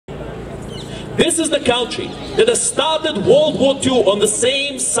This is the country that has started World War II on the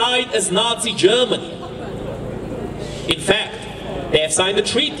same side as Nazi Germany. In fact, they have signed a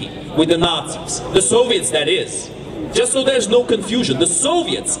treaty with the Nazis, the Soviets that is. Just so there's no confusion, the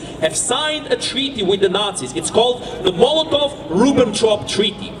Soviets have signed a treaty with the Nazis. It's called the Molotov-Ribbentrop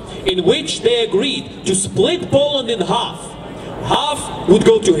Treaty, in which they agreed to split Poland in half. Half would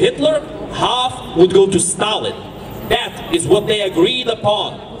go to Hitler, half would go to Stalin. That is what they agreed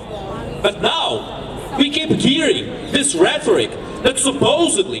upon. But now, we keep hearing this rhetoric that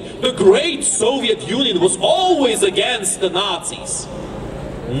supposedly the great Soviet Union was always against the Nazis.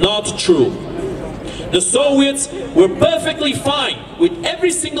 Not true. The Soviets were perfectly fine with every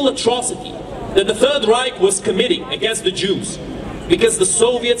single atrocity that the Third Reich was committing against the Jews, because the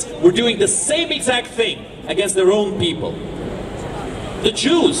Soviets were doing the same exact thing against their own people. The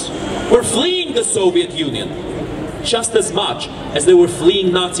Jews were fleeing the Soviet Union just as much as they were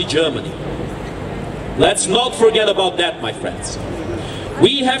fleeing Nazi Germany. Let's not forget about that, my friends.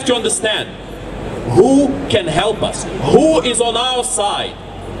 We have to understand who can help us, who is on our side,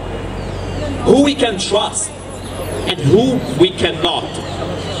 who we can trust, and who we cannot.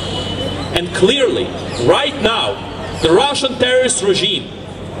 And clearly, right now, the Russian terrorist regime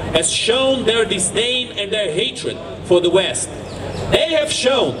has shown their disdain and their hatred for the West. They have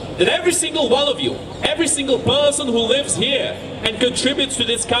shown that every single one of you, every single person who lives here and contributes to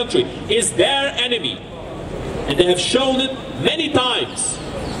this country is their enemy. And they have shown it many times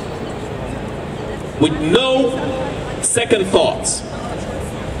with no second thoughts.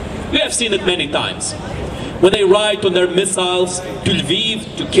 We have seen it many times when they ride on their missiles to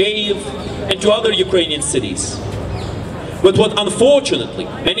Lviv, to Kiev, and to other Ukrainian cities. But what unfortunately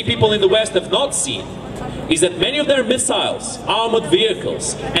many people in the West have not seen is that many of their missiles, armored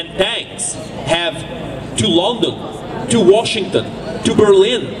vehicles, and tanks have to London, to Washington, to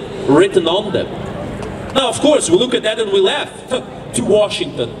Berlin written on them. Now, of course, we look at that and we laugh. To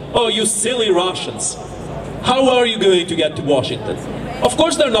Washington. Oh, you silly Russians. How are you going to get to Washington? Of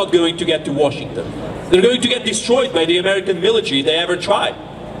course they're not going to get to Washington. They're going to get destroyed by the American military if they ever try.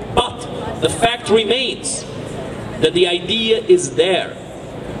 But the fact remains that the idea is there.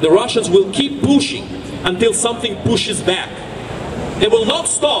 The Russians will keep pushing until something pushes back. They will not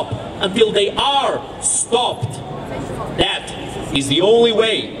stop until they are stopped. That is the only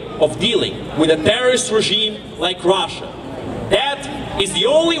way of dealing with a terrorist regime like Russia. That is the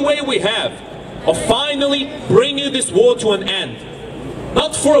only way we have of finally bringing this war to an end.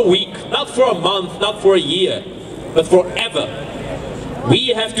 Not for a week, not for a month, not for a year, but forever. We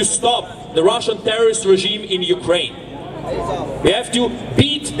have to stop the Russian terrorist regime in Ukraine. We have to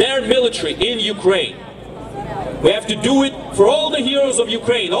beat their military in Ukraine. We have to do it for all the heroes of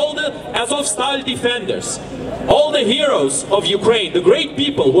Ukraine, all the Azov-style defenders, all the heroes of Ukraine, the great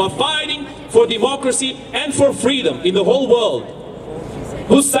people who are fighting for democracy and for freedom in the whole world,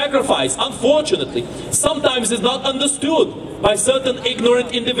 whose sacrifice, unfortunately, sometimes is not understood by certain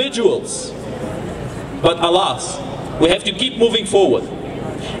ignorant individuals. But alas, we have to keep moving forward.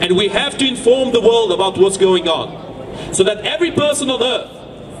 And we have to inform the world about what's going on, so that every person on earth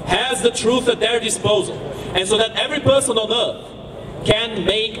has the truth at their disposal, and so that every person on earth can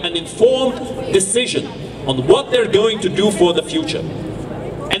make an informed decision on what they're going to do for the future.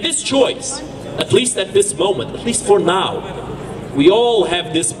 And this choice, at least at this moment, at least for now, we all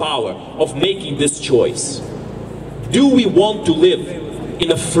have this power of making this choice. Do we want to live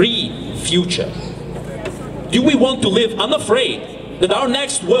in a free future? Do we want to live unafraid that our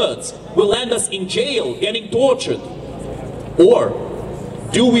next words will land us in jail, getting tortured? Or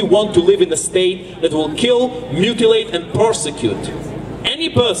do we want to live in a state that will kill, mutilate, and persecute any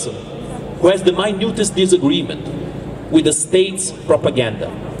person who has the minutest disagreement with the state's propaganda?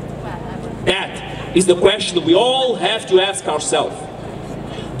 That is the question we all have to ask ourselves.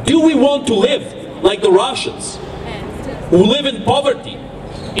 Do we want to live like the Russians, who live in poverty,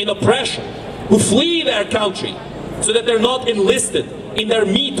 in oppression, who flee their country so that they're not enlisted in their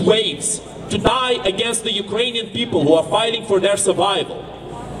meat waves to die against the Ukrainian people who are fighting for their survival?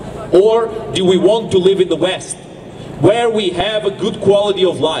 Or do we want to live in the West, where we have a good quality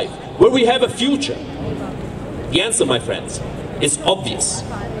of life, where we have a future? The answer, my friends, is obvious.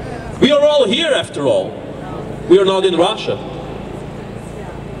 We are all here, after all. We are not in Russia.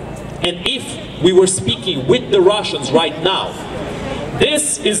 And if we were speaking with the Russians right now,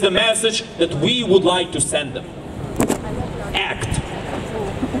 this is the message that we would like to send them. Act.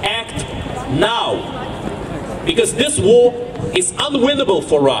 Act now. Because this war is unwinnable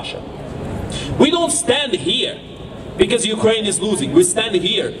for Russia. We don't stand here because Ukraine is losing. We stand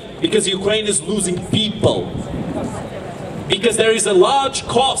here because Ukraine is losing people. Because there is a large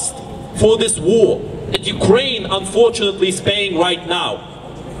cost for this war that Ukraine unfortunately is paying right now.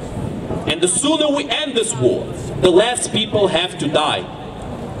 And the sooner we end this war, the less people have to die.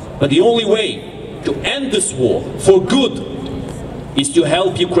 But the only way to end this war for good is to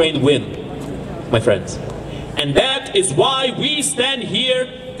help Ukraine win, my friends. And that is why we stand here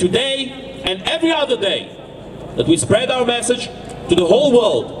today and every other day, that we spread our message to the whole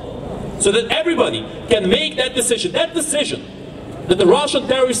world, so that everybody can make that decision that the Russian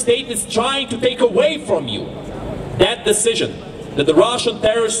terrorist state is trying to take away from you. That decision that the Russian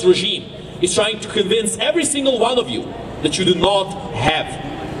terrorist regime is trying to convince every single one of you that you do not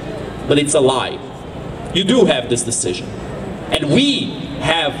have. But it's a lie. You do have this decision. And we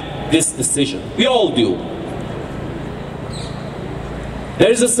have this decision. We all do. There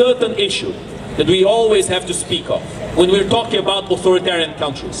is a certain issue that we always have to speak of when we're talking about authoritarian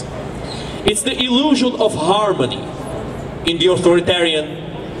countries. It's the illusion of harmony in the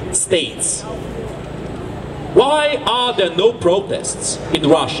authoritarian states. Why are there no protests in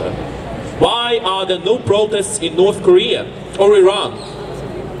Russia? Why are there no protests in North Korea or Iran?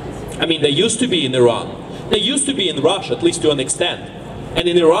 I mean, they used to be in Iran. They used to be in Russia, at least to an extent. And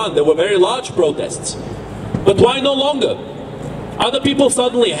in Iran, there were very large protests. But why no longer? Are the people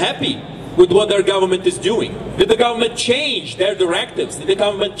suddenly happy with what their government is doing? Did the government change their directives? Did the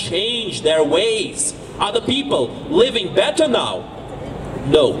government change their ways? Are the people living better now?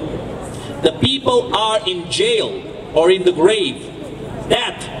 No. The people are in jail or in the grave.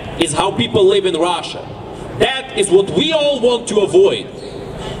 That is how people live in Russia. That is what we all want to avoid.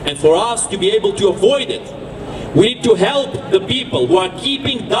 And for us to be able to avoid it, we need to help the people who are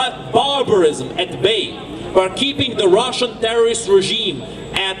keeping that barbarism at bay, who are keeping the Russian terrorist regime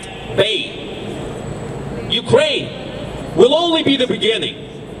at bay. Ukraine will only be the beginning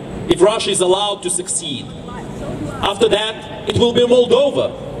if Russia is allowed to succeed. After that, it will be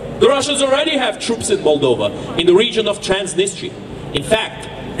Moldova. The Russians already have troops in Moldova, in the region of Transnistria. In fact,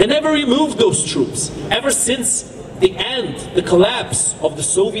 they never removed those troops ever since the collapse of the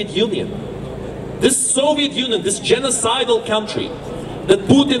Soviet Union. This Soviet Union, this genocidal country that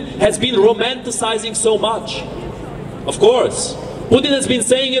Putin has been romanticizing so much. Of course, Putin has been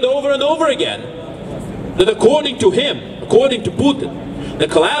saying it over and over again, that according to him, according to Putin, the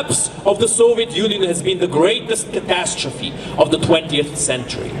collapse of the Soviet Union has been the greatest catastrophe of the 20th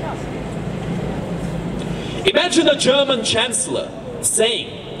century. Imagine a German chancellor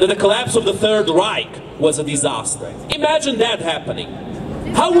saying that the collapse of the Third Reich was a disaster. Imagine that happening.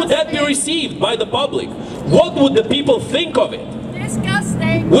 How would that be received by the public? What would the people think of it?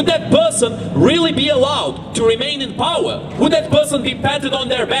 Disgusting. Would that person really be allowed to remain in power? Would that person be patted on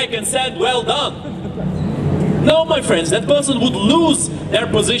their back and said, well done? No, my friends, that person would lose their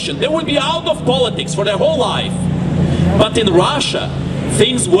position. They would be out of politics for their whole life. But in Russia,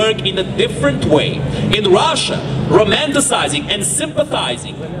 things work in a different way. In Russia, romanticizing and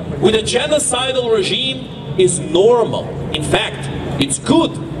sympathizing with a genocidal regime is normal. In fact, it's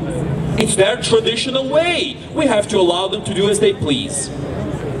good. It's their traditional way. We have to allow them to do as they please.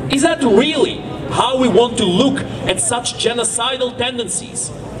 Is that really how we want to look at such genocidal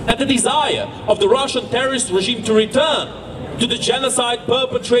tendencies? At the desire of the Russian terrorist regime to return to the genocide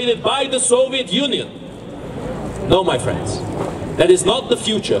perpetrated by the Soviet Union? No, my friends. That is not the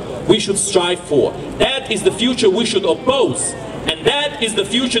future we should strive for. That is the future we should oppose. And that is the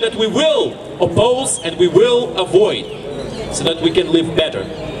future that we will oppose and we will avoid, so that we can live better.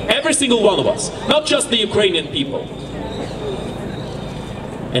 Every single one of us, not just the Ukrainian people.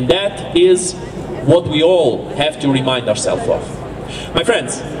 And that is what we all have to remind ourselves of. My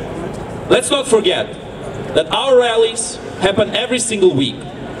friends, let's not forget that our rallies happen every single week.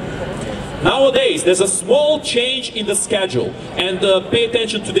 Nowadays, there's a small change in the schedule, and pay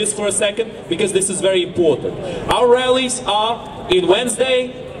attention to this for a second, because this is very important. Our rallies are in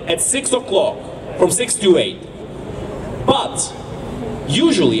Wednesday at 6 o'clock, from 6 to 8. But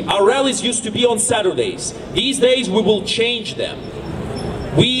usually, our rallies used to be on Saturdays. These days, we will change them.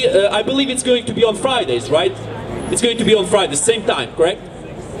 I believe it's going to be on Fridays, right? It's going to be on Fridays, same time, correct?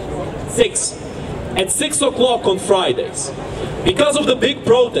 6. At 6 o'clock on Fridays. Because of the big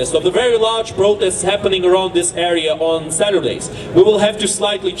protest, of the very large protests happening around this area on Saturdays, we will have to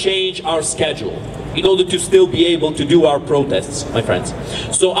slightly change our schedule in order to still be able to do our protests, my friends.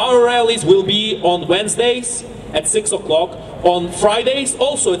 So our rallies will be on Wednesdays at 6 o'clock, on Fridays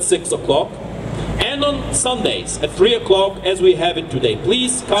also at 6 o'clock, and on Sundays at 3 o'clock as we have it today.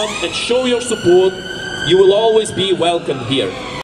 Please come and show your support. You will always be welcome here.